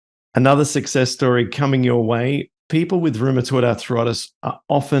Another success story coming your way. People with rheumatoid arthritis are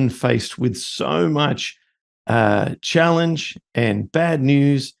often faced with so much challenge and bad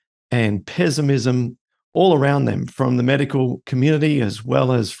news and pessimism all around them from the medical community as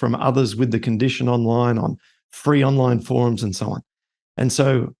well as from others with the condition online on free online forums and so on. And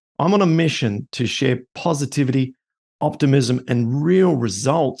so I'm on a mission to share positivity, optimism, and real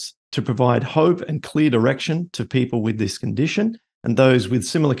results to provide hope and clear direction to people with this condition and those with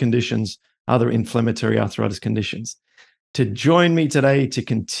similar conditions, other inflammatory arthritis conditions. To join me today to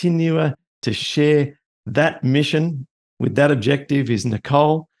continue to share that mission with that objective is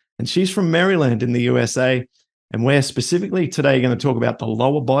Nicole, and she's from Maryland in the USA. And we're specifically today going to talk about the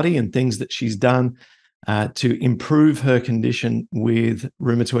lower body and things that she's done to improve her condition with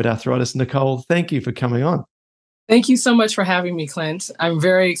rheumatoid arthritis. Nicole, thank you for coming on. Thank you so much for having me, Clint. I'm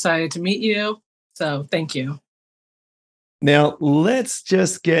very excited to meet you. So thank you. Now, let's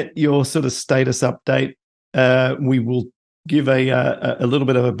just get your sort of status update. We will give a little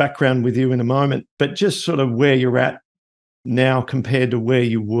bit of a background with you in a moment, but just sort of where you're at now compared to where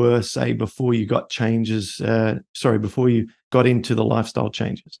you were, say, before you got before you got into the lifestyle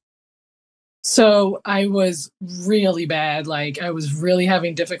changes. So I was really bad. Like I was really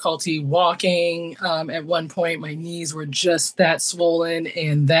having difficulty walking. At one point, my knees were just that swollen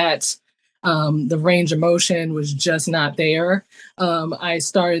and that the range of motion was just not there. I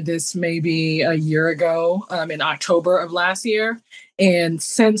started this maybe a year ago in October of last year. And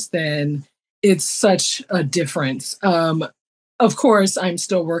since then, it's such a difference. Of course, I'm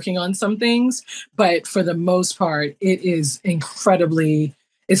still working on some things, but for the most part, it is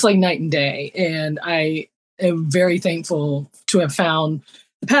it's like night and day. And I am very thankful to have found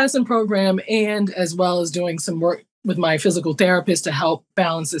the Paddison Program and as well as doing some work with my physical therapist to help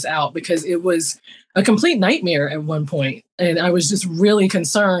balance this out because it was a complete nightmare at one point. And I was just really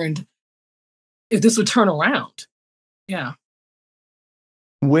concerned if this would turn around. Yeah.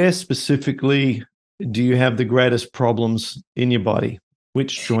 Where specifically do you have the greatest problems in your body?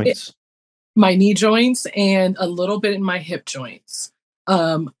 Which joints? My knee joints and a little bit in my hip joints.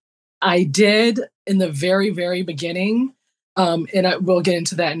 I did in the very, very beginning, and I will get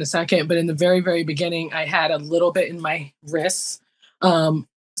into that in a second, but in the very, very beginning, I had a little bit in my wrists.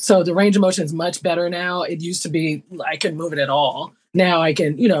 So the range of motion is much better now. It used to be I couldn't move it at all. Now I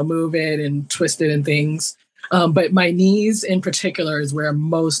can, move it and twist it and things. But my knees in particular is where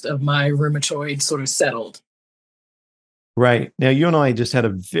most of my rheumatoid sort of settled. Right. Now, you and I just had a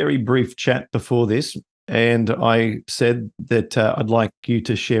very brief chat before this, and I said that I'd like you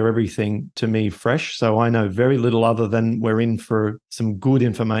to share everything to me fresh. So I know very little other than we're in for some good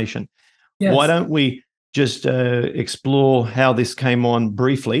information. Yes. Why don't we just explore how this came on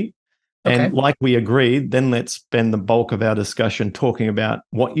briefly? And Okay. like we agreed, then let's spend the bulk of our discussion talking about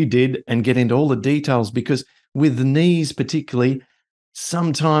what you did and get into all the details, because with the knees particularly,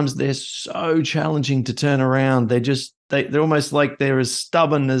 sometimes they're so challenging to turn around. They're almost like they're as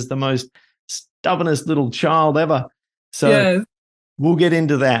stubborn as the most stubbornest little child ever. So Yes. we'll get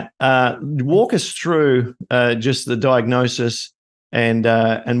into that. Walk us through just the diagnosis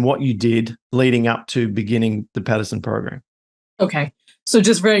and what you did leading up to beginning the Paddison program. Okay. So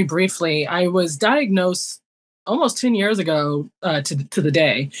just very briefly, I was diagnosed almost 10 years ago to the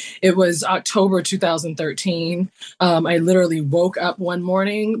day. It was October 2013. I literally woke up one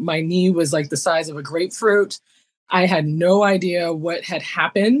morning. My knee was like the size of a grapefruit. I had no idea what had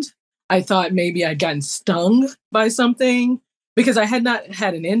happened. I thought maybe I'd gotten stung by something because I had not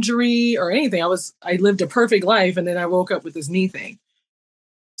had an injury or anything. I lived a perfect life, and then I woke up with this knee thing.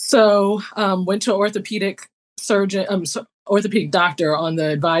 So went to an orthopedic surgeon, orthopedic doctor on the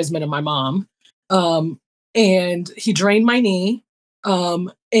advisement of my mom. And he drained my knee.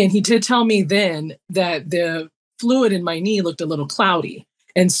 And he did tell me then that the fluid in my knee looked a little cloudy.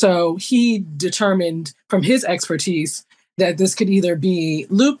 And so he determined from his expertise that this could either be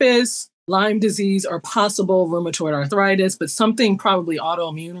lupus, Lyme disease, or possible rheumatoid arthritis, but something probably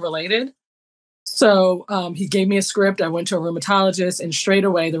autoimmune related. So he gave me a script. I went to a rheumatologist, and straight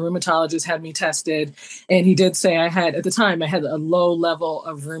away the rheumatologist had me tested. And he did say at the time, I had a low level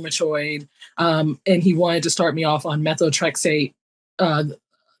of rheumatoid. And he wanted to start me off on methotrexate. I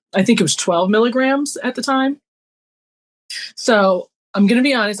think it was 12 milligrams at the time. So I'm going to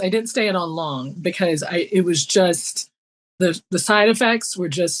be honest, I didn't stay it on long because it was just the side effects were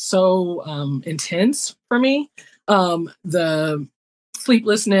just so intense for me. The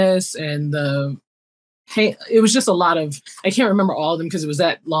sleeplessness and it was just a lot of, I can't remember all of them because it was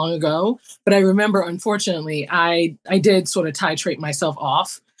that long ago, but I remember, unfortunately, I did sort of titrate myself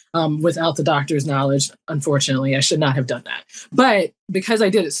off without the doctor's knowledge. Unfortunately, I should not have done that. But because I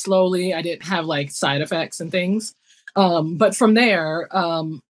did it slowly, I didn't have like side effects and things. But from there,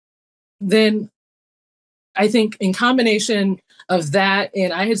 then I think in combination of that,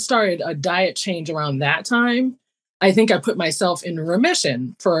 and I had started a diet change around that time, I think I put myself in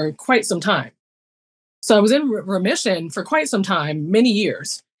remission for quite some time. So I was in remission for quite some time, many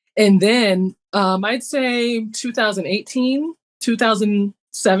years. And then I'd say 2018,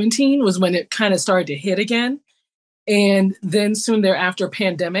 2017 was when it kind of started to hit again. And then soon thereafter,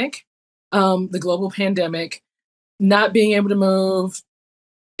 pandemic, the global pandemic, not being able to move.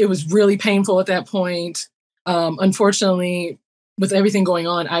 It was really painful at that point. Unfortunately, with everything going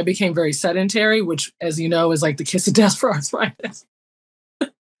on, I became very sedentary, which, as you know, is like the kiss of death for arthritis.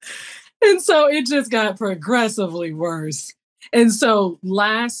 And so it just got progressively worse. And so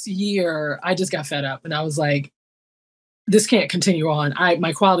last year, I just got fed up and I was like, this can't continue on.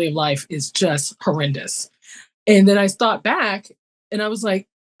 My quality of life is just horrendous. And then I thought back and I was like,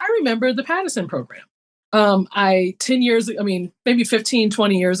 I remember the Paddison program. 10 years, I mean, maybe 15,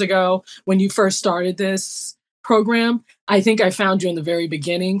 20 years ago, when you first started this program, I think I found you in the very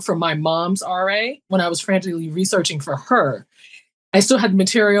beginning from my mom's RA when I was frantically researching for her. I still had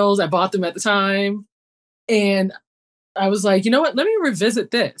materials. I bought them at the time. And I was like, you know what? Let me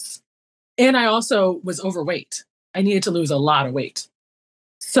revisit this. And I also was overweight. I needed to lose a lot of weight.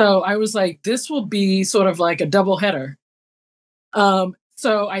 So I was like, this will be sort of like a double header.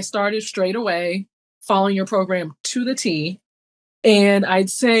 So I started straight away following your program to the T. And I'd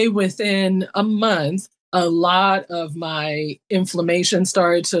say within a month, a lot of my inflammation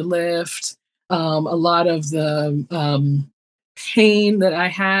started to lift. A lot of the pain that I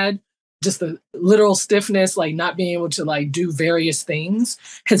had, just the literal stiffness, like not being able to like do various things,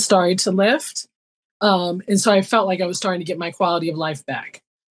 had started to lift. And so I felt like I was starting to get my quality of life back.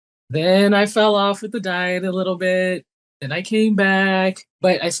 Then I fell off with the diet a little bit. Then I came back,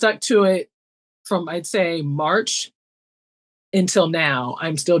 but I stuck to it from, I'd say, March until now.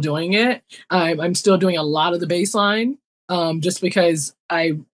 I'm still doing it. I'm still doing a lot of the baseline, just because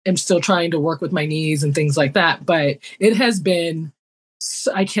I am still trying to work with my knees and things like that. But it has been,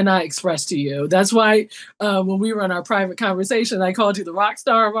 I cannot express to you. That's why when we were in our private conversation, I called you the rock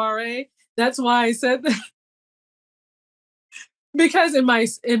star of RA. That's why I said that. Because in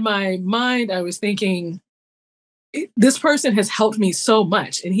my mind, I was thinking, this person has helped me so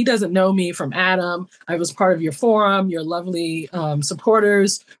much, and he doesn't know me from Adam. I was part of your forum. Your lovely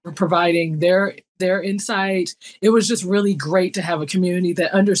supporters were providing their insight. It was just really great to have a community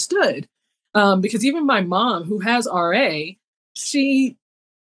that understood. Because even my mom, who has RA, she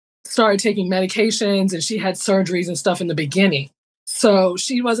started taking medications and she had surgeries and stuff in the beginning. So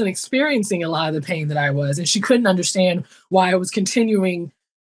she wasn't experiencing a lot of the pain that I was, and she couldn't understand why I was continuing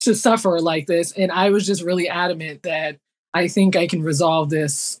to suffer like this. And I was just really adamant that I think I can resolve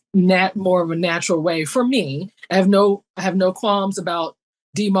this more of a natural way for me. I have no qualms about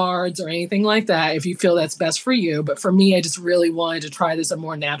DMARDs or anything like that if you feel that's best for you. But for me, I just really wanted to try this a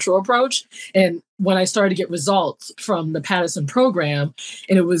more natural approach. And when I started to get results from the Paddison program,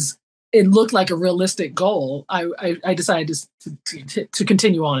 and it looked like a realistic goal, I decided to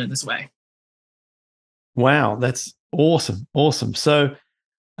continue on in this way. Wow, that's awesome. Awesome. So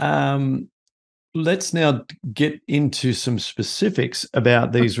let's now get into some specifics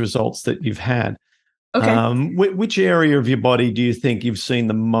about these results that you've had. Okay. Which area of your body do you think you've seen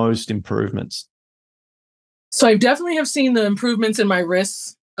the most improvements? So I definitely have seen the improvements in my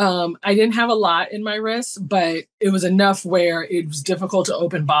wrists. I didn't have a lot in my wrists, but it was enough where it was difficult to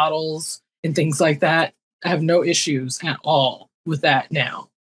open bottles and things like that. I have no issues at all with that now.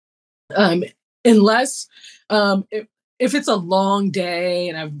 Unless if it's a long day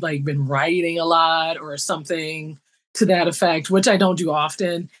and I've like been writing a lot or something to that effect, which I don't do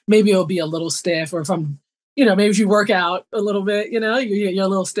often, maybe it'll be a little stiff. Or if I'm, maybe if you work out a little bit, you're a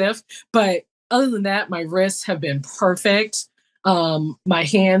little stiff. But other than that, my wrists have been perfect. My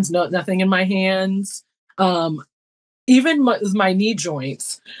hands, nothing in my hands. Even with my knee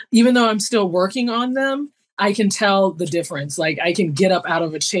joints, even though I'm still working on them, I can tell the difference. Like I can get up out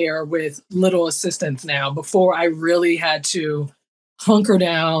of a chair with little assistance now. Before I really had to hunker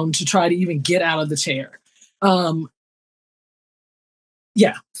down to try to even get out of the chair.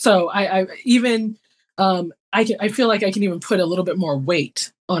 Yeah. So I even I feel like I can even put a little bit more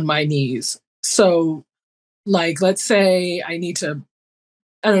weight on my knees. So like let's say I need to,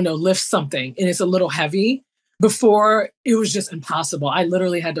 I don't know, lift something and it's a little heavy. Before it was just impossible. I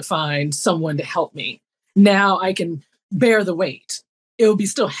literally had to find someone to help me. Now I can bear the weight. It'll be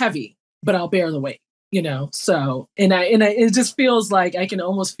still heavy, but I'll bear the weight. So, and it just feels like I can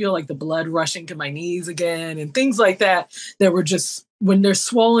almost feel like the blood rushing to my knees again and things like that, that were just, when they're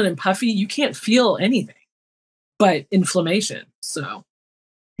swollen and puffy, you can't feel anything but inflammation. So,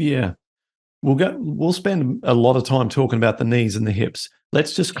 Yeah. We'll spend a lot of time talking about the knees and the hips.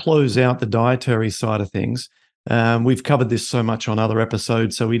 Let's just close out the dietary side of things. We've covered this so much on other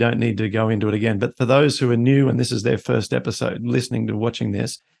episodes, so we don't need to go into it again. But for those who are new and this is their first episode listening to watching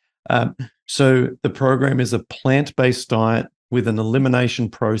this, so the program is a plant-based diet with an elimination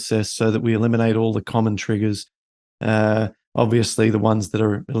process so that we eliminate all the common triggers. Obviously, the ones that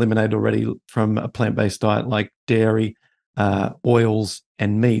are eliminated already from a plant-based diet, like dairy, oils,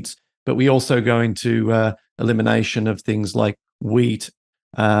 and meats. But we also go into elimination of things like wheat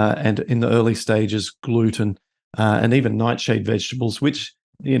and in the early stages, gluten and even nightshade vegetables, which,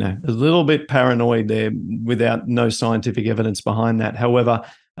 a little bit paranoid there without no scientific evidence behind that. However,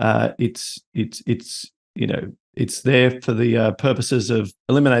 it's there for the purposes of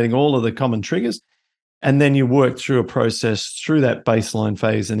eliminating all of the common triggers. And then you work through a process through that baseline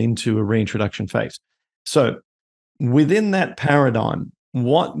phase and into a reintroduction phase. So within that paradigm,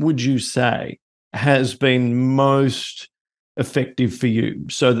 what would you say has been most effective for you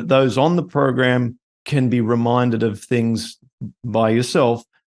so that those on the program can be reminded of things by yourself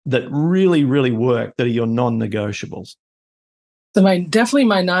that really, really work, that are your non-negotiables? So definitely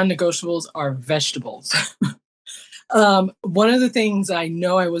my non-negotiables are vegetables. One of the things I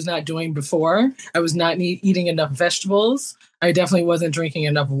know I was not doing before, I was not eating enough vegetables. I definitely wasn't drinking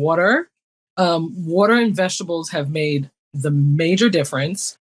enough water. Water and vegetables have made the major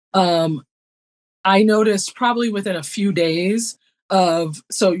difference. I noticed probably within a few days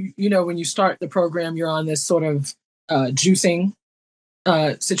so when you start the program, you're on this sort of juicing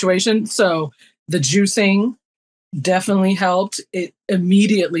situation. So the juicing definitely helped. It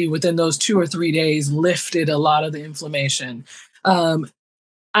immediately, within those 2 or 3 days, lifted a lot of the inflammation. I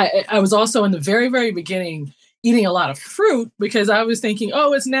was also in the very, very beginning eating a lot of fruit because I was thinking,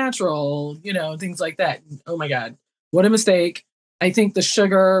 oh, it's natural, things like that. Oh my God, what a mistake. I think the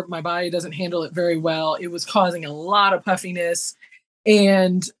sugar, my body doesn't handle it very well. It was causing a lot of puffiness.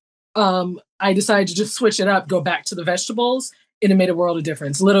 And I decided to just switch it up, go back to the vegetables, and it made a world of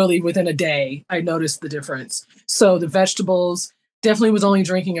difference. Literally within a day, I noticed the difference. So the vegetables, definitely was only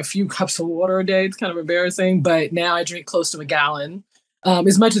drinking a few cups of water a day. It's kind of embarrassing, but now I drink close to a gallon,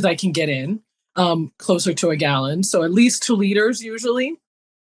 as much as I can get in, closer to a gallon. So at least 2 liters usually.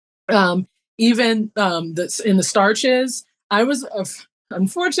 Even that's in the starches. I was,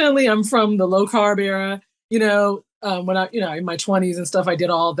 unfortunately, I'm from the low carb era, when I, in my 20s and stuff, I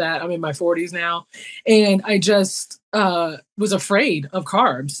did all of that. I'm in my 40s now. And I just was afraid of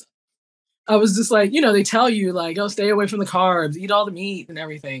carbs. I was just like, they tell you like, oh, stay away from the carbs, eat all the meat and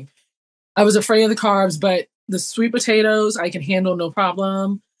everything. I was afraid of the carbs, but the sweet potatoes I can handle no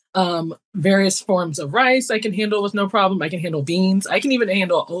problem. Various forms of rice I can handle with no problem. I can handle beans. I can even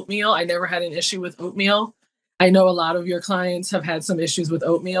handle oatmeal. I never had an issue with oatmeal. I know a lot of your clients have had some issues with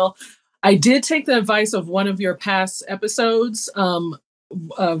oatmeal. I did take the advice of one of your past episodes, one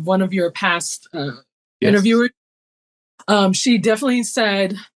of your past interviewers. She definitely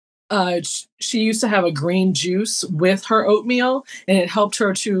said she used to have a green juice with her oatmeal, and it helped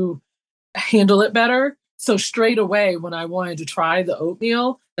her to handle it better. So straight away, when I wanted to try the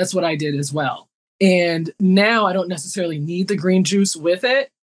oatmeal, that's what I did as well. And now I don't necessarily need the green juice with it.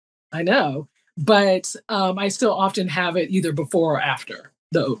 I know, but I still often have it either before or after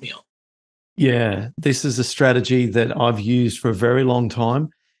the oatmeal. Yeah, this is a strategy that I've used for a very long time.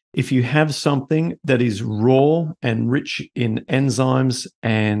 If you have something that is raw and rich in enzymes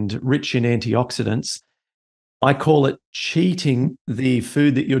and rich in antioxidants, I call it cheating the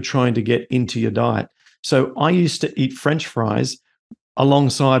food that you're trying to get into your diet. So I used to eat French fries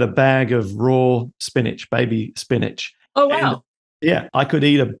alongside a bag of raw spinach, baby spinach. Oh, wow. And yeah, I could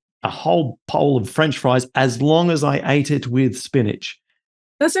eat a whole bowl of French fries as long as I ate it with spinach.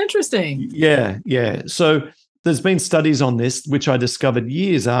 That's interesting. Yeah, yeah. So there's been studies on this, which I discovered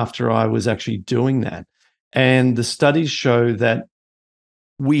years after I was actually doing that. And the studies show that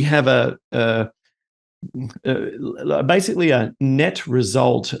we have basically a net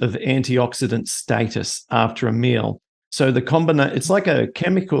result of antioxidant status after a meal. So it's like a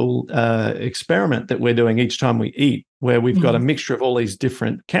chemical experiment that we're doing each time we eat, where we've got a mixture of all these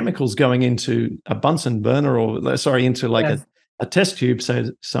different chemicals going into a Bunsen burner into like a test tube, say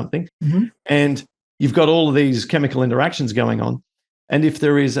something. And you've got all of these chemical interactions going on. And if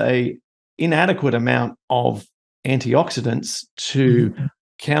there is a inadequate amount of antioxidants to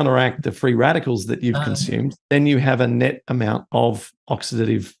counteract the free radicals that you've consumed, then you have a net amount of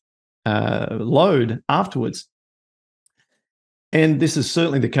oxidative load afterwards. And this is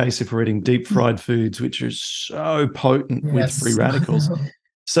certainly the case if we're eating deep fried foods, which are so potent with free radicals.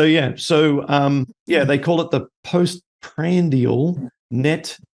 So they call it the postprandial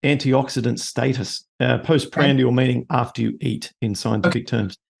net antioxidant status. Postprandial meaning after you eat in scientific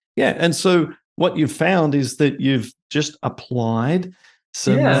terms. Yeah, and so what you've found is that you've just applied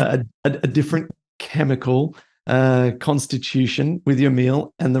some a different chemical constitution with your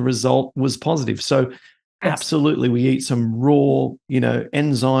meal, and the result was positive. So absolutely, we eat some raw,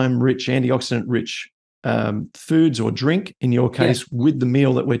 enzyme-rich, antioxidant-rich foods or drink, in your case, with the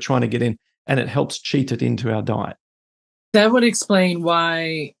meal that we're trying to get in, and it helps cheat it into our diet. That would explain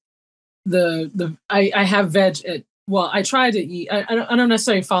why I have veg at, well, I try to eat, I don't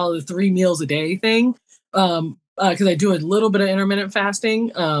necessarily follow the 3 meals a day thing, because I do a little bit of intermittent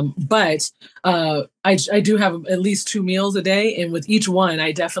fasting, but I do have at least 2 meals a day, and with each one,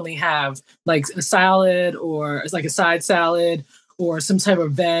 I definitely have like a salad or like a side salad or some type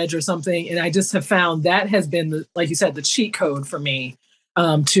of veg or something, and I just have found that has been, like you said, the cheat code for me.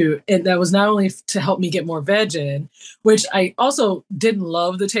 And that was not only to help me get more veg in, which I also didn't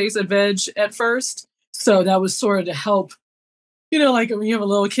love the taste of veg at first, so that was sort of to help, like when you have a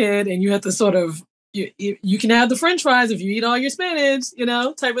little kid and you have to sort of, you can have the French fries if you eat all your spinach,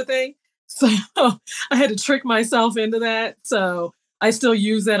 type of thing. So I had to trick myself into that. So I still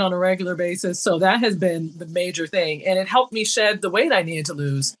use that on a regular basis. So that has been the major thing. And it helped me shed the weight I needed to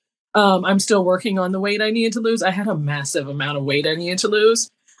lose. I'm still working on the weight I needed to lose. I had a massive amount of weight I needed to lose.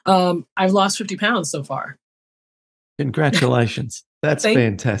 I've lost 50 pounds so far. Congratulations. That's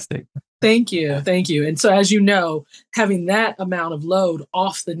fantastic. Thank you. Thank you. And so, as you know, having that amount of load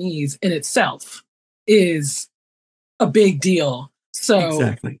off the knees in itself is a big deal. So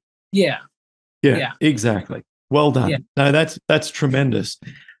exactly. Yeah, exactly. Well done. Yeah. No, that's tremendous.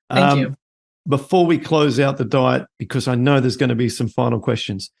 Thank you. Before we close out the diet, because I know there's going to be some final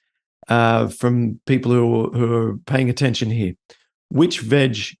questions from people who are paying attention here. Which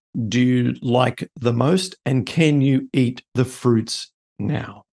veg do you like the most, and can you eat the fruits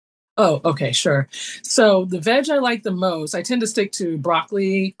now? Oh, okay, sure. So the veg I like the most, I tend to stick to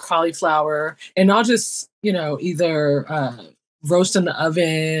broccoli, cauliflower, and I'll just, either roast in the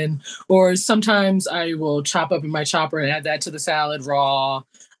oven, or sometimes I will chop up in my chopper and add that to the salad raw.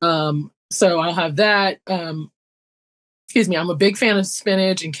 So I'll have that. Excuse me, I'm a big fan of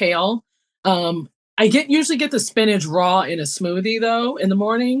spinach and kale. I usually get the spinach raw in a smoothie though in the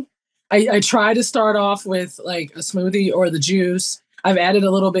morning. I try to start off with like a smoothie or the juice. I've added a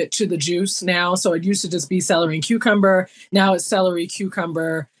little bit to the juice now. So it used to just be celery and cucumber. Now it's celery,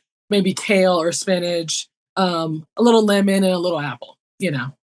 cucumber, maybe kale or spinach, a little lemon and a little apple,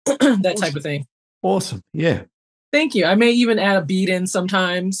 that type of thing. Awesome. Yeah. Thank you. I may even add a beet in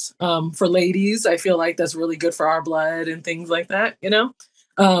sometimes for ladies. I feel like that's really good for our blood and things like that,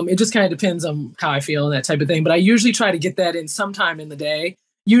 It just kind of depends on how I feel and that type of thing. But I usually try to get that in sometime in the day,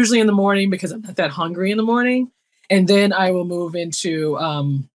 usually in the morning because I'm not that hungry in the morning. And then I will move into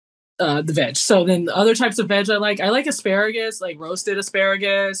the veg. So then the other types of veg I like asparagus, like roasted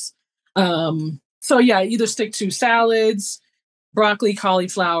asparagus. So yeah, I either stick to salads, broccoli,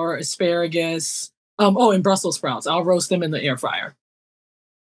 cauliflower, asparagus. And Brussels sprouts. I'll roast them in the air fryer.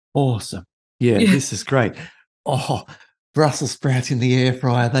 Awesome. Yeah, this is great. Oh, Brussels sprouts in the air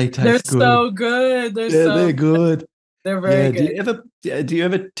fryer. They taste good. They're so good. They're good. They're very good. Do you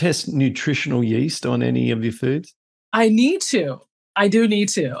ever test nutritional yeast on any of your foods? I need to. I do need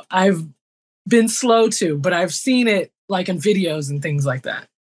to. I've been slow to, but I've seen it like in videos and things like that.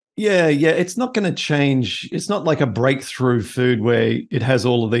 Yeah. It's not going to change. It's not like a breakthrough food where it has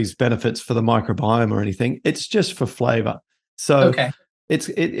all of these benefits for the microbiome or anything. It's just for flavor. So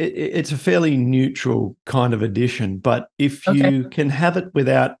it's a fairly neutral kind of addition. But if you can have it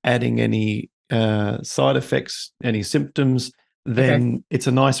without adding any side effects, any symptoms, then it's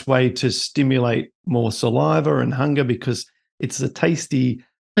a nice way to stimulate more saliva and hunger because it's a tasty.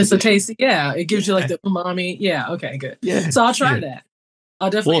 It gives you like the umami. Yeah. Okay, good. Yeah. So I'll try that. I'll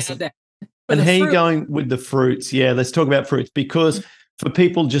definitely add that. And how are you going with the fruits? Yeah, let's talk about fruits because for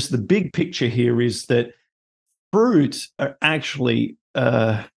people, just the big picture here is that fruits are actually,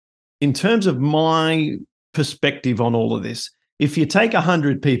 in terms of my perspective on all of this, if you take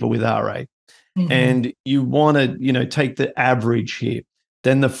 100 people with RA and you want to, take the average here,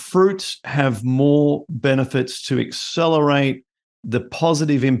 then the fruits have more benefits to accelerate the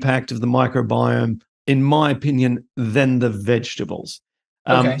positive impact of the microbiome, in my opinion, than the vegetables.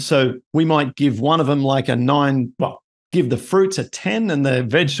 So we might give one of them like a 9, well, give the fruits a 10 and the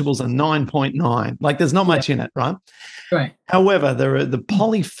vegetables a 9.9. Like there's not much in it, right? Right. However, there are the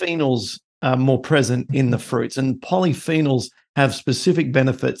polyphenols are more present in the fruits, and polyphenols have specific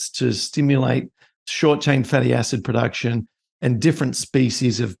benefits to stimulate short chain fatty acid production and different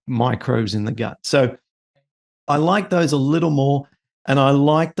species of microbes in the gut. So I like those a little more, and I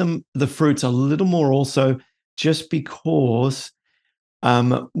like the fruits a little more also, just because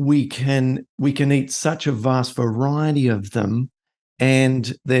we can eat such a vast variety of them,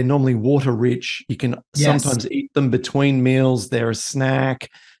 and they're normally water rich. You can Yes. sometimes eat them between meals. They're a snack.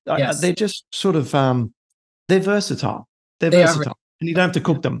 Yes. They're just sort of they're versatile. They're They are. versatile, and you don't have to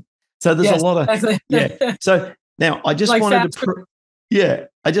cook them. So there's a Yes. lot of yeah. So now I just Like wanted fast to food. yeah,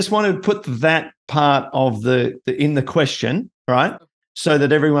 I just wanted to put that part of the in the question, right? So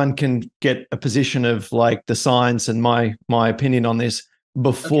that everyone can get a position of like the science and my opinion on this Okay.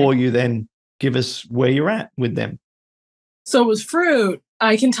 before you then give us where you're at with them. So with fruit,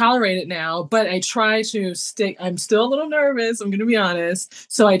 I can tolerate it now, but I try to stick. I'm still a little nervous. I'm going to be honest.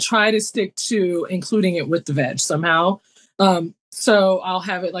 So I try to stick to including it with the veg somehow. So I'll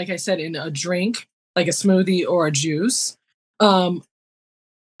have it, like I said, in a drink, like a smoothie or a juice. Um,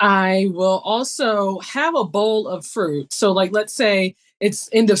 I will also have a bowl of fruit. So, like, let's say it's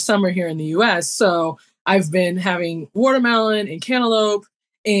end of summer here in the US. So, I've been having watermelon and cantaloupe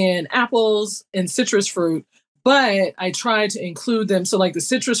and apples and citrus fruit, but I try to include them. So, like, the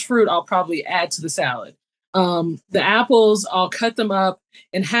citrus fruit, I'll probably add to the salad. The apples, I'll cut them up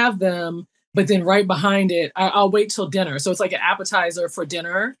and have them, but then right behind it, I'll wait till dinner. So, it's like an appetizer for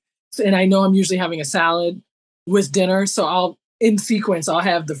dinner. And I know I'm usually having a salad with dinner. So, I'll in sequence, I'll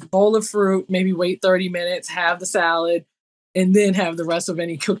have the bowl of fruit, maybe wait 30 minutes, have the salad, and then have the rest of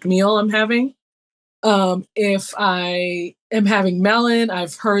any cooked meal I'm having. If I am having melon,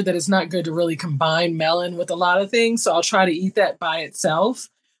 I've heard that it's not good to really combine melon with a lot of things. So I'll try to eat that by itself.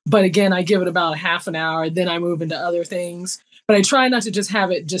 But again, I give it about a half an hour, then I move into other things. But I try not to just have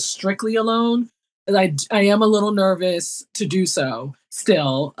it just strictly alone. I am a little nervous to do so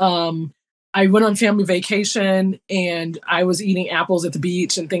still. I went on family vacation and I was eating apples at the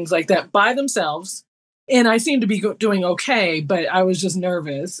beach and things like that by themselves. And I seemed to be doing okay, but I was just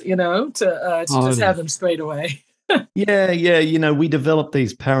nervous, to just have Totally. them straight away. Yeah, yeah. We develop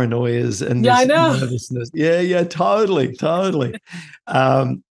these paranoias and Yeah, I this know. nervousness. Yeah, yeah, totally, totally.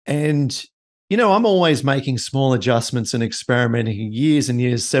 And I'm always making small adjustments and experimenting years and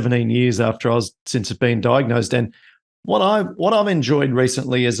years, 17 years after I was since it's been diagnosed. And what I've enjoyed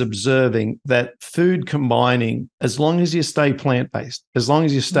recently is observing that food combining, as long as you stay plant-based, as long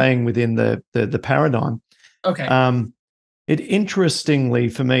as you're staying within the paradigm, Okay. um, it interestingly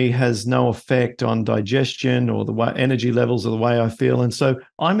for me has no effect on digestion or the way energy levels or the way I feel. And so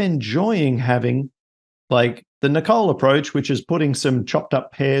I'm enjoying having like the Nicole approach, which is putting some chopped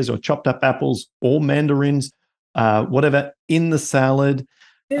up pears or chopped up apples or mandarins, whatever, in the salad,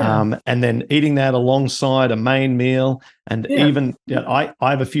 Yeah. and then eating that alongside a main meal. And Yeah. even I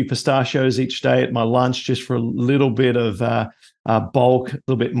have a few pistachios each day at my lunch just for a little bit of bulk, a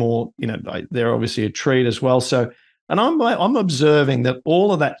little bit more. They're obviously a treat as well. So, and I'm observing that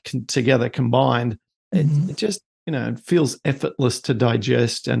all of that together combined, Mhm. it just it feels effortless to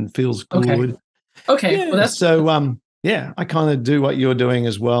digest and feels Okay. good. Okay. Well, Yeah. that's So yeah, I kind of do what you're doing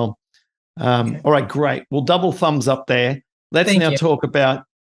as well. okay. All right, great. Well, double thumbs up there. Let's Thank now you. talk about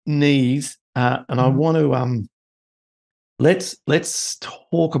knees, and I Mhm. want to let's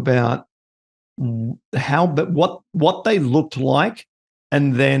talk about how, but what they looked like,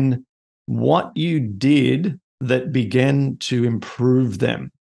 and then what you did that began to improve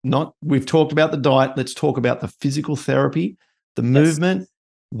them. Not we've talked about the diet. Let's talk about the physical therapy, the Yes. movement,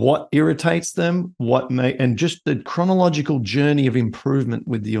 what irritates them, and just the chronological journey of improvement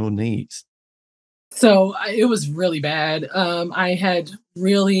with your knees. So it was really bad. I had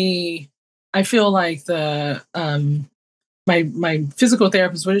really, I feel like my physical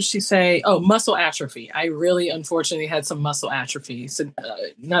therapist, what did she say? Oh, muscle atrophy. I really unfortunately had some muscle atrophy. So,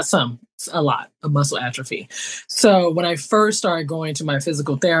 not some, a lot of muscle atrophy. So when I first started going to my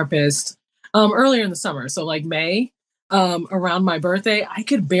physical therapist, earlier in the summer, so like May, around my birthday, I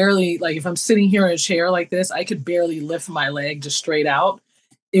could barely, like, if I'm sitting here in a chair like this, I could barely lift my leg just straight out.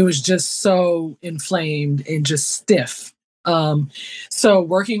 It was just so inflamed and just stiff. Um, so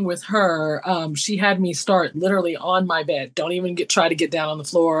working with her, she had me start literally on my bed. Don't even try to get down on the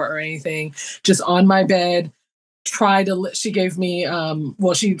floor or anything. Just on my bed. She gave me,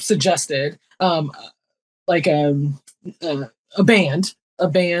 well, she suggested like a band,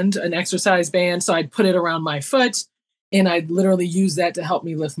 an exercise band. So I'd put it around my foot, and I'd literally use that to help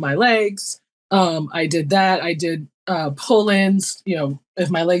me lift my legs. I did that. I did pull-ins. If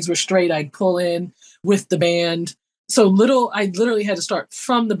my legs were straight, I'd pull in with the band. So I literally had to start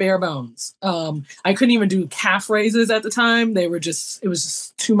from the bare bones. I couldn't even do calf raises at the time. It was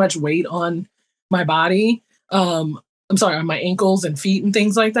just too much weight on my body. I'm sorry, on my ankles and feet and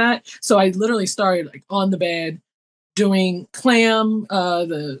things like that. So I literally started like on the bed doing clam,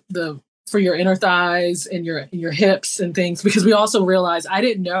 the for your inner thighs and your hips and things, because we also realized, I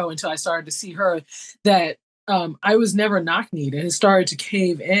didn't know until I started to see her, that I was never knock-kneed, and it started to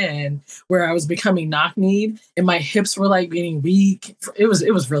cave in where I was becoming knock-kneed and my hips were like getting weak. It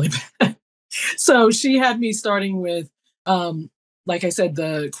was really bad. So she had me starting with, like I said,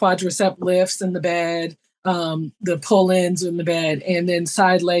 the quadricep lifts in the bed, the pull-ins in the bed, and then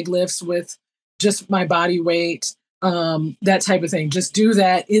side leg lifts with just my body weight, that type of thing. Just do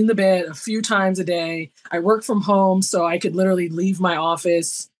that in the bed a few times a day. I work from home, so I could literally leave my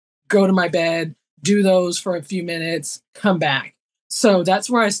office, go to my bed, do those for a few minutes, come back. So that's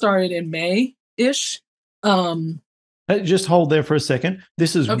where I started in May-ish. Just hold there for a second.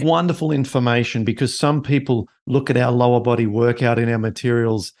 This is Okay. wonderful information, because some people look at our lower body workout in our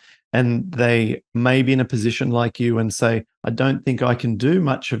materials and they may be in a position like you and say, I don't think I can do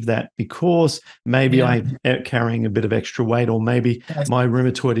much of that because maybe Yeah. I'm carrying a bit of extra weight, or maybe Yes. my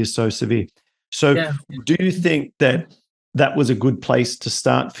rheumatoid is so severe. So Yeah. do you think that that was a good place to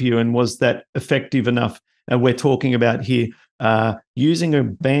start for you? And was that effective enough? And we're talking about here using a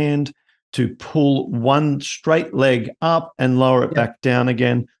band to pull one straight leg up and lower it Yeah. back down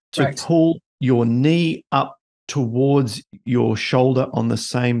again, to Correct. pull your knee up towards your shoulder on the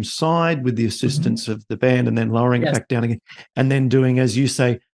same side with the assistance of the band, and then lowering it Yes. back down again, and then doing, as you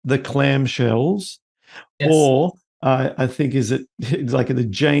say, the clamshells, Yes. or I think it's like the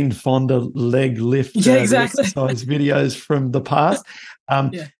Jane Fonda leg lift, Yeah, the exactly. exercise videos from the past,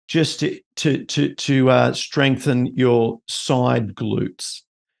 Yeah. just to strengthen your side glutes.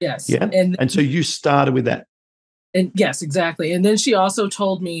 Yes. Yeah. And so you started with that. And yes, exactly. And then she also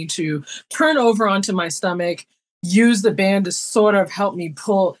told me to turn over onto my stomach, use the band to sort of help me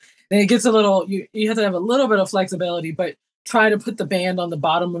pull. And it gets a little, you have to have a little bit of flexibility, but try to put the band on the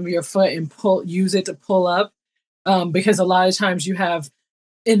bottom of your foot and use it to pull up. Because a lot of times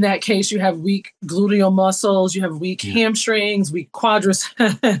in that case, you have weak gluteal muscles, you have weak Yeah. hamstrings, weak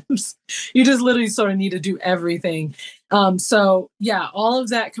quadriceps. You just literally sort of need to do everything. So yeah, all of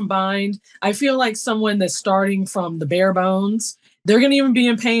that combined, I feel like someone that's starting from the bare bones, they're going to even be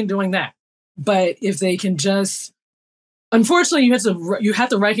in pain doing that. But if they can just, unfortunately, you have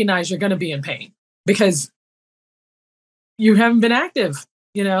to recognize you're going to be in pain because you haven't been active,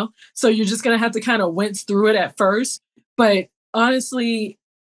 So you're just going to have to kind of wince through it at first. But honestly,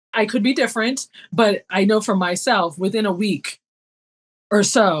 I could be different, but I know for myself, within a week or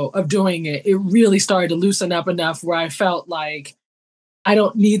so of doing it, it really started to loosen up enough where I felt like I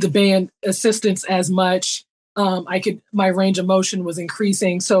don't need the band assistance as much. My range of motion was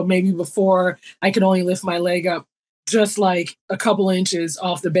increasing. So maybe before I could only lift my leg up just like a couple inches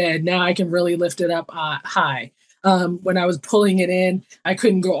off the bed. Now I can really lift it up high. When I was pulling it in, I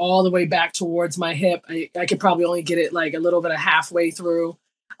couldn't go all the way back towards my hip. I could probably only get it like a little bit of halfway through.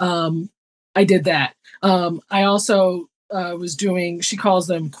 I did that. I also was doing, she calls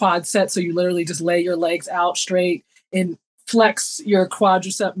them quad sets. So you literally just lay your legs out straight and flex your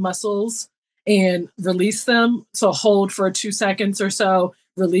quadricep muscles and release them. So hold for 2 seconds or so,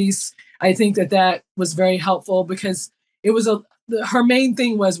 release. I think that was very helpful because her main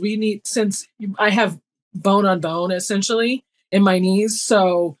thing was since I have bone on bone essentially in my knees.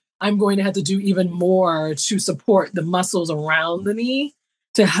 So I'm going to have to do even more to support the muscles around the knee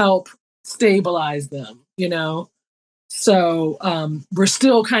to help stabilize them. So we're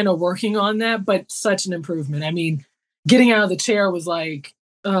still kind of working on that, but such an improvement. I mean, getting out of the chair was like,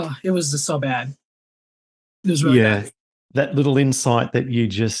 oh, it was just so bad. It was really Yeah. bad. That little insight that you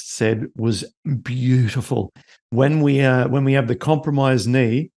just said was beautiful. When we have the compromised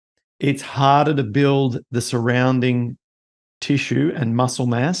knee, it's harder to build the surrounding tissue and muscle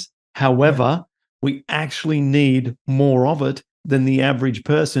mass. Yeah. However, we actually need more of it than the average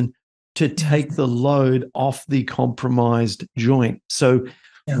person to Yeah. take the load off the compromised joint. So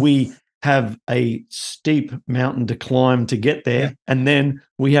Yeah. we have a steep mountain to climb to get Yeah. there, and then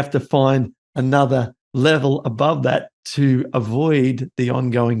we have to find another level above that to avoid the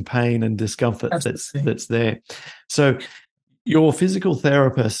ongoing pain and discomfort Absolutely. that's there. So your physical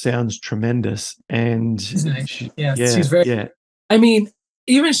therapist sounds tremendous, and She's nice. Yeah. She's very, yeah. I mean,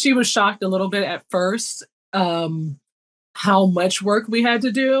 even she was shocked a little bit at first, how much work we had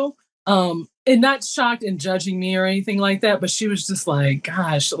to do. And not shocked and judging me or anything like that, but she was just like,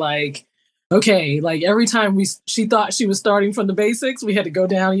 gosh, like, okay, like every time she thought she was starting from the basics, we had to go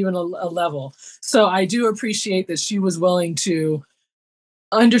down even a level. So I do appreciate that she was willing to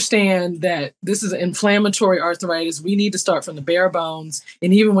understand that this is inflammatory arthritis. We need to start from the bare bones.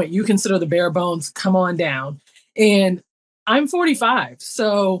 And even what you consider the bare bones, come on down. And I'm 45.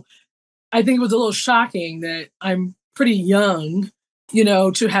 So I think it was a little shocking that I'm pretty young,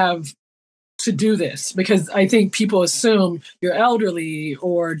 to have to do this, because I think people assume you're elderly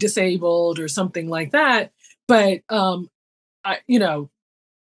or disabled or something like that. But I,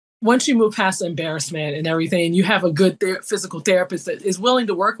 once you move past the embarrassment and everything, you have a good physical therapist that is willing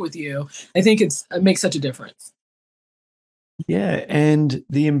to work with you. I think it makes such a difference. Yeah. And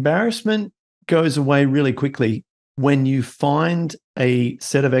the embarrassment goes away really quickly when you find a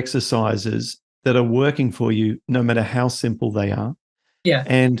set of exercises that are working for you, no matter how simple they are. Yeah.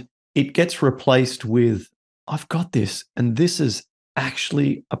 And it gets replaced with, I've got this, and this is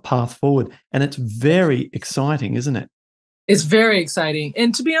actually a path forward. And it's very exciting, isn't it? It's very exciting.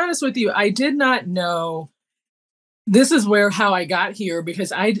 And to be honest with you, I did not know this is where how I got here,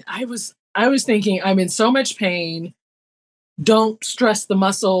 because I was thinking I'm in so much pain. Don't stress the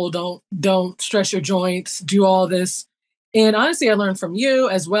muscle, don't stress your joints, do all this. And honestly, I learned from you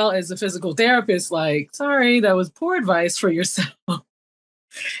as well as a physical therapist, like, sorry, that was poor advice for yourself.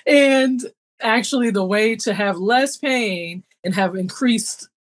 And actually, the way to have less pain and have increased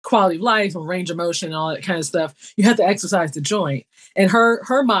quality of life and range of motion and all that kind of stuff, you have to exercise the joint. And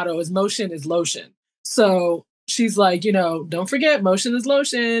her motto is motion is lotion. So she's like, don't forget motion is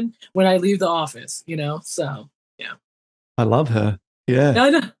lotion when I leave the office, So yeah. I love her. Yeah. I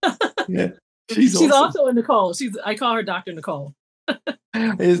know. Yeah. She's She's awesome. also a Nicole. I call her Dr. Nicole.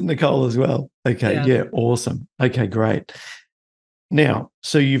 Here's Nicole as well. Okay. Yeah. Yeah. Awesome. Okay. Great. Now,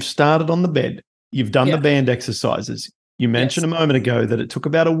 so you've started on the bed. You've done the Yeah. band exercises. You Yes. mentioned a moment ago that it took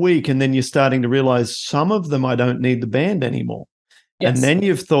about a week, and then you're starting to realize some of them I don't need the band anymore. And Yes. then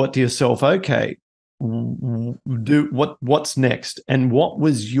you've thought to yourself, okay, what's next? And what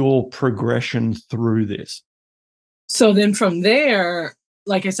was your progression through this? So then from there,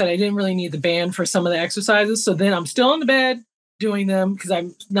 like I said, I didn't really need the band for some of the exercises. So then I'm still on the bed doing them because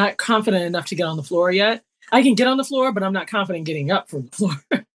I'm not confident enough to get on the floor yet. I can get on the floor, but I'm not confident getting up from the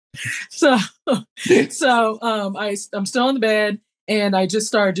floor. so I'm still on the bed, and I just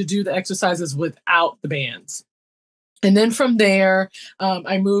started to do the exercises without the bands. And then from there,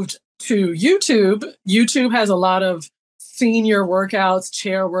 I moved to YouTube. YouTube has a lot of senior workouts,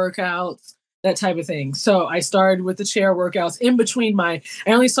 chair workouts, that type of thing. So I started with the chair workouts in between I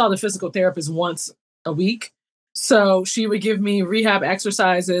only saw the physical therapist once a week. So she would give me rehab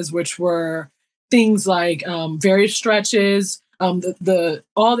exercises, which were things like various stretches. All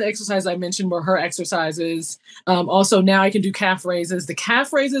the exercises I mentioned were her exercises. Also, now I can do calf raises. The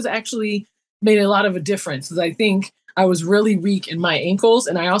calf raises actually made a lot of a difference, because I think I was really weak in my ankles,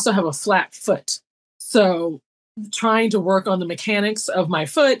 and I also have a flat foot. So trying to work on the mechanics of my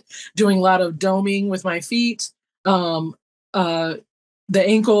foot, doing a lot of doming with my feet, um, uh, the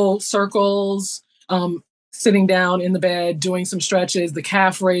ankle circles, sitting down in the bed, doing some stretches, the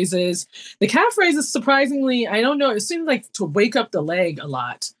calf raises. The calf raises, surprisingly, I don't know, it seems like to wake up the leg a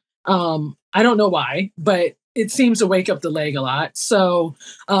lot. I don't know why, but it seems to wake up the leg a lot. So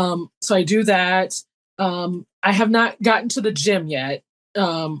I do that. I have not gotten to the gym yet.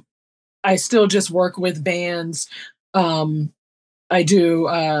 I still just work with bands. I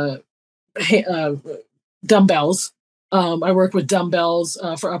do dumbbells. I work with dumbbells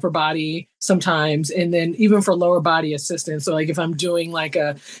for upper body sometimes, and then even for lower body assistance. So, like if I'm doing like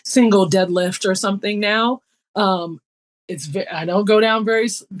a single deadlift or something now, I don't go down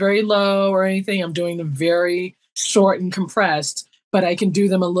very low or anything. I'm doing them very short and compressed, but I can do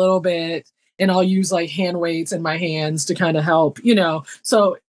them a little bit, and I'll use like hand weights in my hands to kind of help.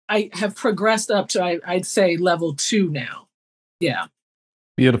 So I have progressed up to I'd say level 2 now. Yeah.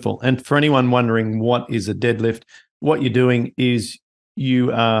 Beautiful. And for anyone wondering what is a deadlift, what you're doing is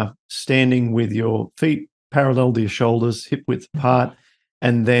you are standing with your feet parallel to your shoulders, hip width apart,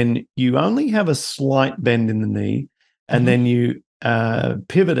 and then you only have a slight bend in the knee, and then you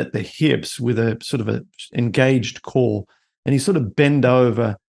pivot at the hips with a sort of a engaged core, and you sort of bend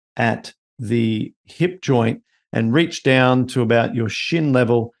over at the hip joint and reach down to about your shin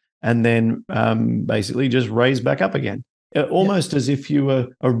level, and then basically just raise back up again. Almost as if you were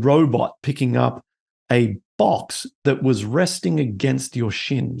a robot picking up a box that was resting against your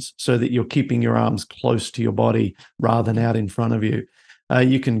shins, so that you're keeping your arms close to your body rather than out in front of you.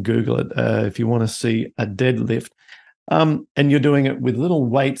 You can Google it if you want to see a deadlift. And you're doing it with little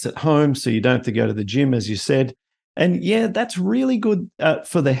weights at home, so you don't have to go to the gym, as you said. And yeah, that's really good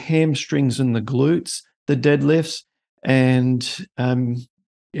for the hamstrings and the glutes, the deadlifts. And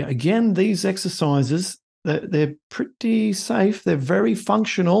yeah, again, these exercises, they're pretty safe. They're very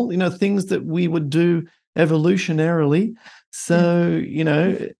functional, things that we would do evolutionarily. Yeah.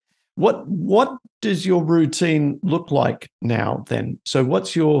 So, what does your routine look like now then? So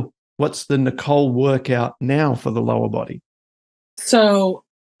what's the Nicole workout now for the lower body? So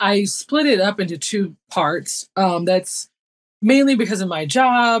I split it up into two parts. That's mainly because of my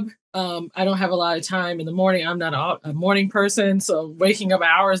job. I don't have a lot of time in the morning. I'm not a morning person. So waking up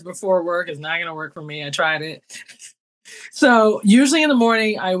hours before work is not going to work for me. I tried it. So usually in the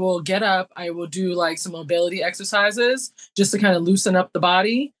morning, I will get up. I will do like some mobility exercises just to kind of loosen up the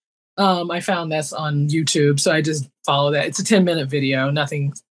body. I found that's on YouTube, so I just follow that. It's a 10-minute video,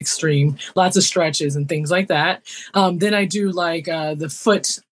 nothing extreme, lots of stretches and things like that. Then I do like the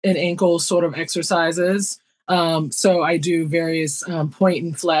foot and ankle sort of exercises. So I do various point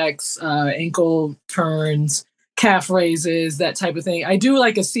and flex, ankle turns, calf raises, that type of thing. I do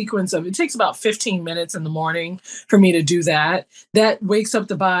like a sequence of, it takes about 15 minutes in the morning for me to do that. That wakes up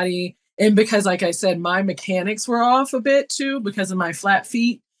the body. And because, like I said, my mechanics were off a bit too because of my flat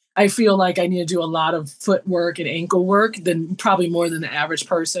feet. I feel like I need to do a lot of footwork and ankle work than probably more than the average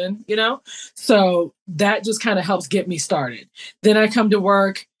person, you know? So that just kind of helps get me started. Then I come to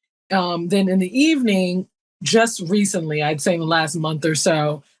work. Then in the evening, just recently, I'd say in the last month or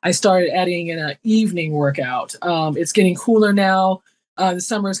so, I started adding in an evening workout. It's getting cooler now. The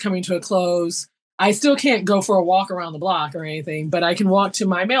summer is coming to a close. I still can't go for a walk around the block or anything, but I can walk to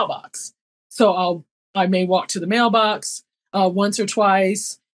my mailbox. So I may walk to the mailbox once or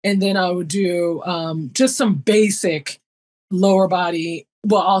twice, and then I would do just some basic lower body.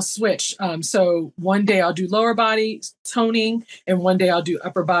 Well, I'll switch. So one day I'll do lower body toning, and one day I'll do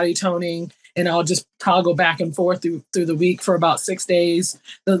upper body toning, and I'll just toggle back and forth through the week for about 6 days.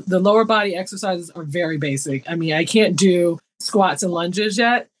 The lower body exercises are very basic. I mean, I can't do squats and lunges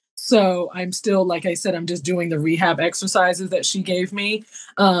yet. So I'm still, like I said, I'm just doing the rehab exercises that she gave me.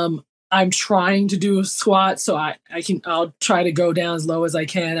 I'm trying to do a squat, so I'll try to go down as low as I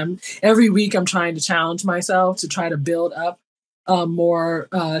can. Every week I'm trying to challenge myself to try to build up more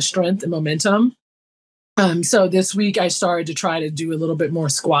strength and momentum. So this week I started to try to do a little bit more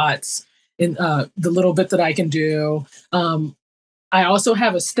squats in the little bit that I can do. I also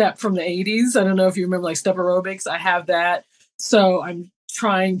have a step from the 80s. I don't know if you remember like step aerobics. I have that. So I'm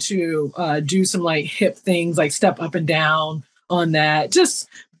trying to do some like hip things, like step up and down on that. Just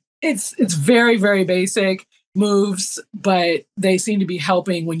it's very, very basic moves, but they seem to be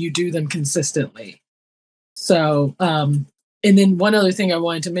helping when you do them consistently. So, and then one other thing I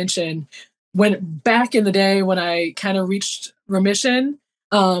wanted to mention, when back in the day when I kind of reached remission,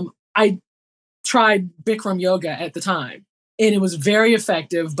 I tried Bikram yoga at the time, and it was very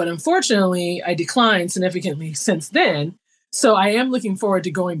effective. But unfortunately, I declined significantly since then. So I am looking forward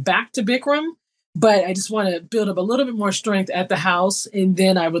to going back to Bikram, but I just want to build up a little bit more strength at the house, and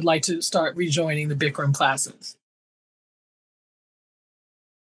then I would like to start rejoining the Bikram classes.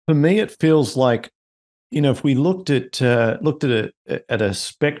 For me, it feels like, if we looked at a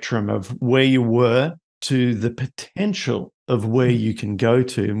spectrum of where you were to the potential of where you can go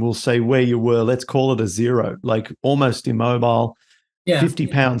to, and we'll say where you were, let's call it a zero, like almost immobile, Yeah. 50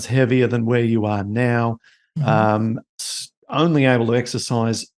 pounds heavier than where you are now, Mhm. only able to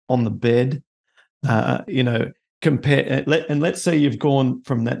exercise on the bed, compare, and let's say you've gone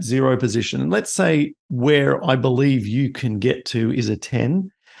from that zero position, and let's say where I believe you can get to is a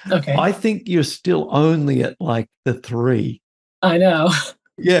 10. Okay. I think you're still only at like the 3. I know.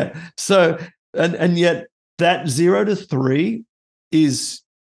 Yeah. So, and yet that 0 to 3 is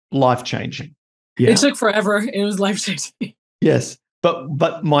life changing. It Yeah. took forever. It was life changing. Yes.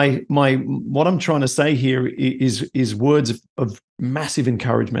 But my what I'm trying to say here is words of massive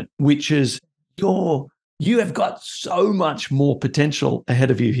encouragement, which is you have got so much more potential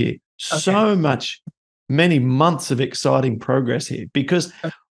ahead of you here. Okay. So much, many months of exciting progress here, because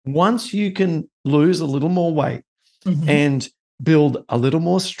once you can lose a little more weight Mhm. and build a little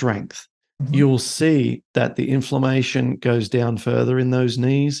more strength, Mhm. you'll see that the inflammation goes down further in those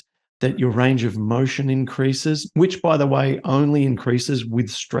knees, that your range of motion increases, which, by the way, only increases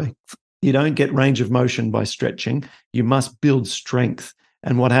with strength. You don't get range of motion by stretching. You must build strength.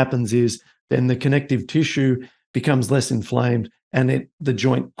 And what happens is then the connective tissue becomes less inflamed, and the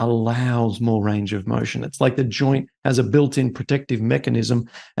joint allows more range of motion. It's like the joint has a built-in protective mechanism,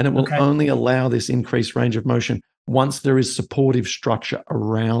 and it will Okay. only allow this increased range of motion once there is supportive structure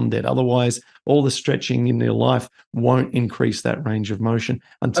around it. Otherwise, all the stretching in your life won't increase that range of motion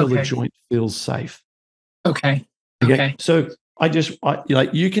until the Okay. joint feels safe. Okay. Okay. So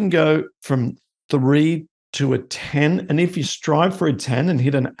like you can go from 3 to a 10. And if you strive for a 10 and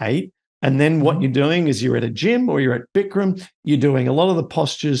hit an 8, and then what you're doing is you're at a gym or you're at Bikram, you're doing a lot of the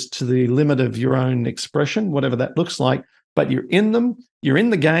postures to the limit of your own expression, whatever that looks like, but you're in them, you're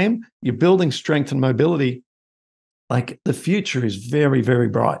in the game, you're building strength and mobility. Like the future is very, very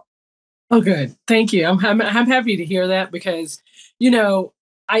bright. Oh, good. Thank you. I'm happy to hear that because,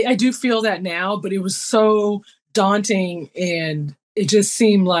 I do feel that now, but it was so daunting and it just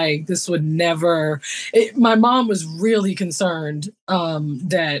seemed like this would never. My mom was really concerned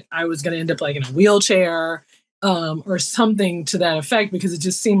that I was going to end up like in a wheelchair or something to that effect because it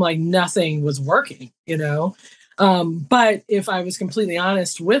just seemed like nothing was working. But if I was completely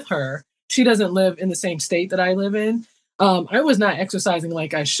honest with her, she doesn't live in the same state that I live in. I was not exercising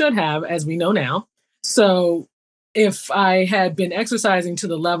like I should have, as we know now. So if I had been exercising to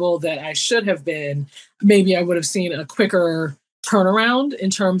the level that I should have been, maybe I would have seen a quicker turnaround in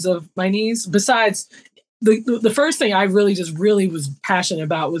terms of my knees. Besides, the first thing I really was passionate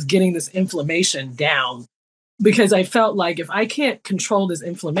about was getting this inflammation down because I felt like if I can't control this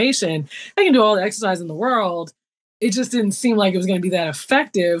inflammation, I can do all the exercise in the world. It just didn't seem like it was going to be that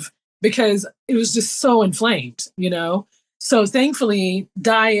effective because it was just so inflamed. So thankfully,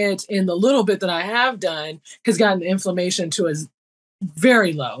 diet and the little bit that I have done has gotten the inflammation to a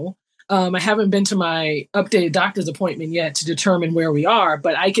very low. I haven't been to my updated doctor's appointment yet to determine where we are,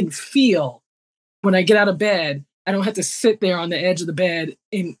 but I can feel when I get out of bed, I don't have to sit there on the edge of the bed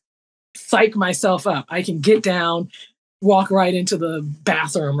and psych myself up. I can get down, walk right into the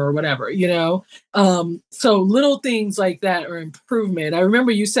bathroom or whatever. So little things like that are improvement. I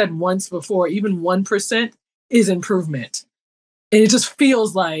remember you said once before, even 1% is improvement. And it just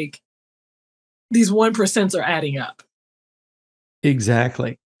feels like these 1% are adding up.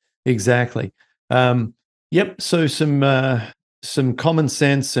 Exactly. Yep. So some common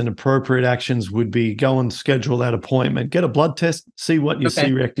sense and appropriate actions would be go and schedule that appointment, get a blood test, see what your Okay.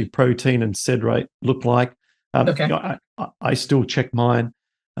 C-reactive protein and SED rate look like. Okay. I still check mine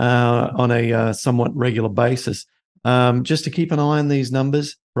on a somewhat regular basis, just to keep an eye on these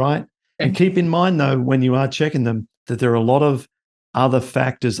numbers, right? Okay. And keep in mind, though, when you are checking them, that there are a lot of other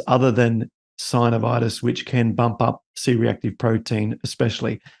factors other than synovitis which can bump up C-reactive protein,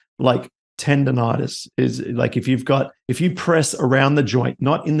 especially like tendonitis is like if you press around the joint,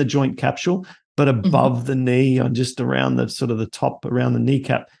 not in the joint capsule, but above the knee on just around the sort of the top around the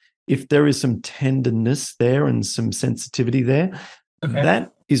kneecap, if there is some tenderness there and some sensitivity there,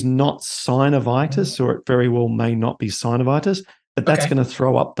 that is not synovitis, or it very well may not be synovitis, but that's going to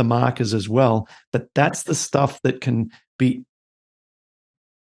throw up the markers as well. But that's the stuff that can be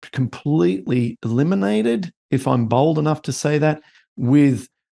completely eliminated, if I'm bold enough to say that, with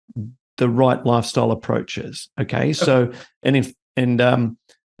the right lifestyle approaches. Okay. So,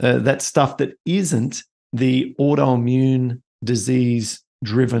 that stuff that isn't the autoimmune disease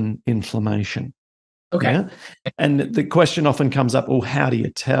driven inflammation. Okay. Yeah. And the question often comes up, well, how do you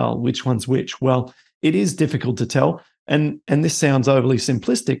tell which one's which? Well, it is difficult to tell. And this sounds overly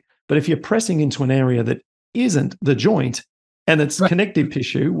simplistic, but if you're pressing into an area that isn't the joint and it's connective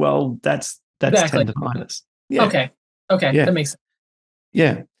tissue, well, that's tendonitis. Yeah. Okay. Yeah. That makes sense.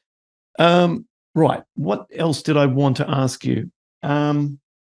 Yeah. Right. What else did I want to ask you?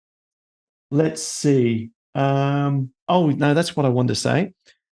 Let's see. Oh, no, that's what I wanted to say.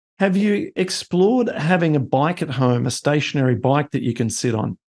 Have you explored having a bike at home, a stationary bike that you can sit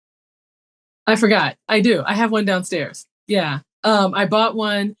on? I forgot. I do. I have one downstairs. Yeah. I bought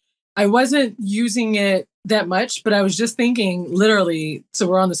one. I wasn't using it that much, but I was just thinking literally, so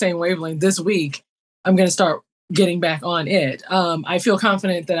we're on the same wavelength this week, I'm going to start getting back on it. I feel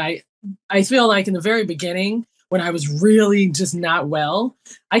confident that I feel like in the very beginning when I was really just not well,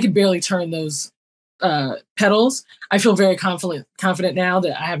 I could barely turn those pedals. I feel very confident now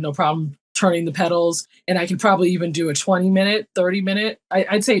that I have no problem turning the pedals, and I can probably even do a 20-minute, 30-minute,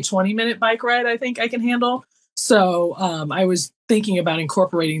 I'd say 20-minute bike ride. I think I can handle. So I was thinking about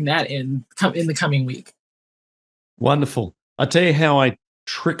incorporating that in the coming week. Wonderful. I'll tell you how I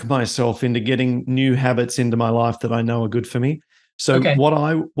trick myself into getting new habits into my life that I know are good for me. So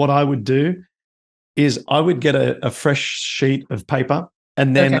what I would do is I would get a fresh sheet of paper,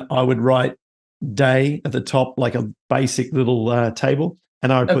 and then I would write day at the top, like a basic little table.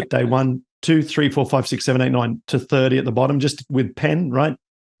 And I would put day 1, 2, 3, 4, 5, 6, 7, 8, 9 to 30 at the bottom, just with pen, right?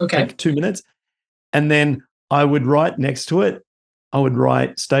 Take 2 minutes. And then I would write next to it, I would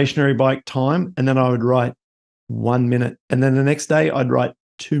write stationary bike time, and then I would write 1 minute. And then the next day I'd write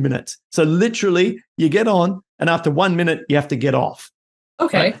 2 minutes. So literally you get on, and after 1 minute, you have to get off.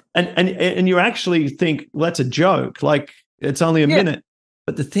 Okay. And you actually think, well, that's a joke. Like it's only a Yeah. minute.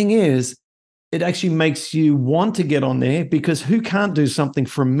 But the thing is, it actually makes you want to get on there because who can't do something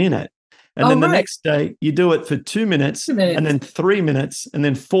for a minute? And Oh, then the right. next day you do it for 2 minutes 2 minutes. and then 3 minutes and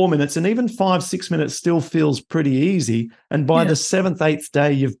then 4 minutes and even 5, 6 minutes still feels pretty easy. And by Yeah. the seventh, eighth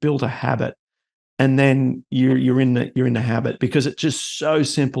day, you've built a habit. And then you're in the habit because it's just so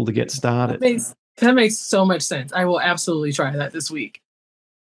simple to get That started. makes so much sense. I will absolutely try that this week.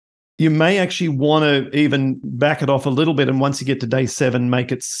 You may actually want to even back it off a little bit. And once you get to day 7,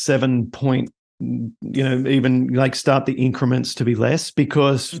 make it 7 point, even like start the increments to be less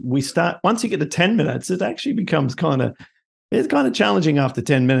because once you get to 10 minutes, it actually becomes it's kind of challenging after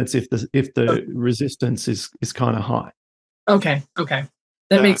 10 minutes if the resistance is kind of high. Okay. Okay.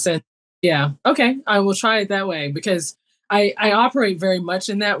 That Yeah. makes sense. Yeah. Okay. I will try it that way because I operate very much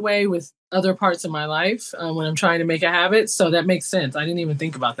in that way with other parts of my life when I'm trying to make a habit. So that makes sense. I didn't even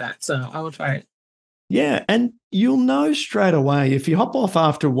think about that. So I will try it. Yeah. And you'll know straight away if you hop off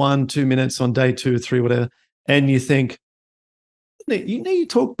after 1, 2 minutes on day 2 or 3, whatever, and you think, you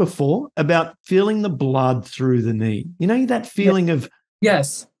talked before about feeling the blood through the knee. That Yeah. feeling of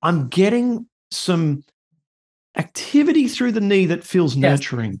Yes. I'm getting some activity through the knee that feels Yes.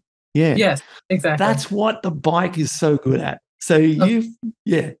 nurturing. Yeah. Yes. Exactly. That's what the bike is so good at. So Okay.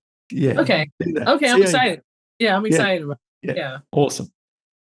 yeah, yeah, Okay. do that. Okay. I'm See how you go. excited. Yeah. I'm Yeah, excited about yeah, it. Yeah. awesome.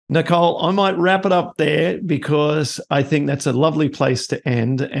 Nicole, I might wrap it up there because I think that's a lovely place to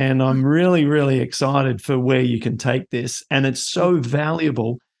end. And I'm really, really excited for where you can take this. And it's so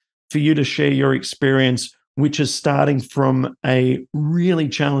valuable for you to share your experience, which is starting from a really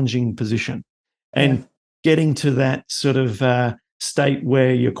challenging position Yeah. and getting to that sort of state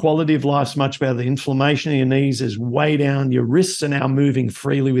where your quality of life's much better. The inflammation in your knees is way down. Your wrists are now moving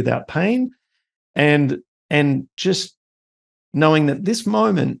freely without pain. And just knowing that this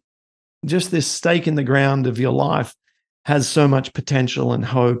moment, just this stake in the ground of your life has so much potential and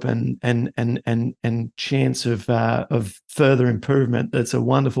hope and chance of further improvement. That's a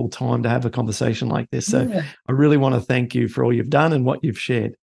wonderful time to have a conversation like this. So Yeah. I really want to thank you for all you've done and what you've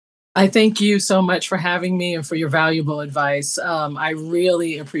shared. I thank you so much for having me and for your valuable advice. I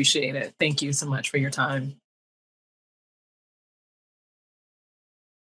really appreciate it. Thank you so much for your time.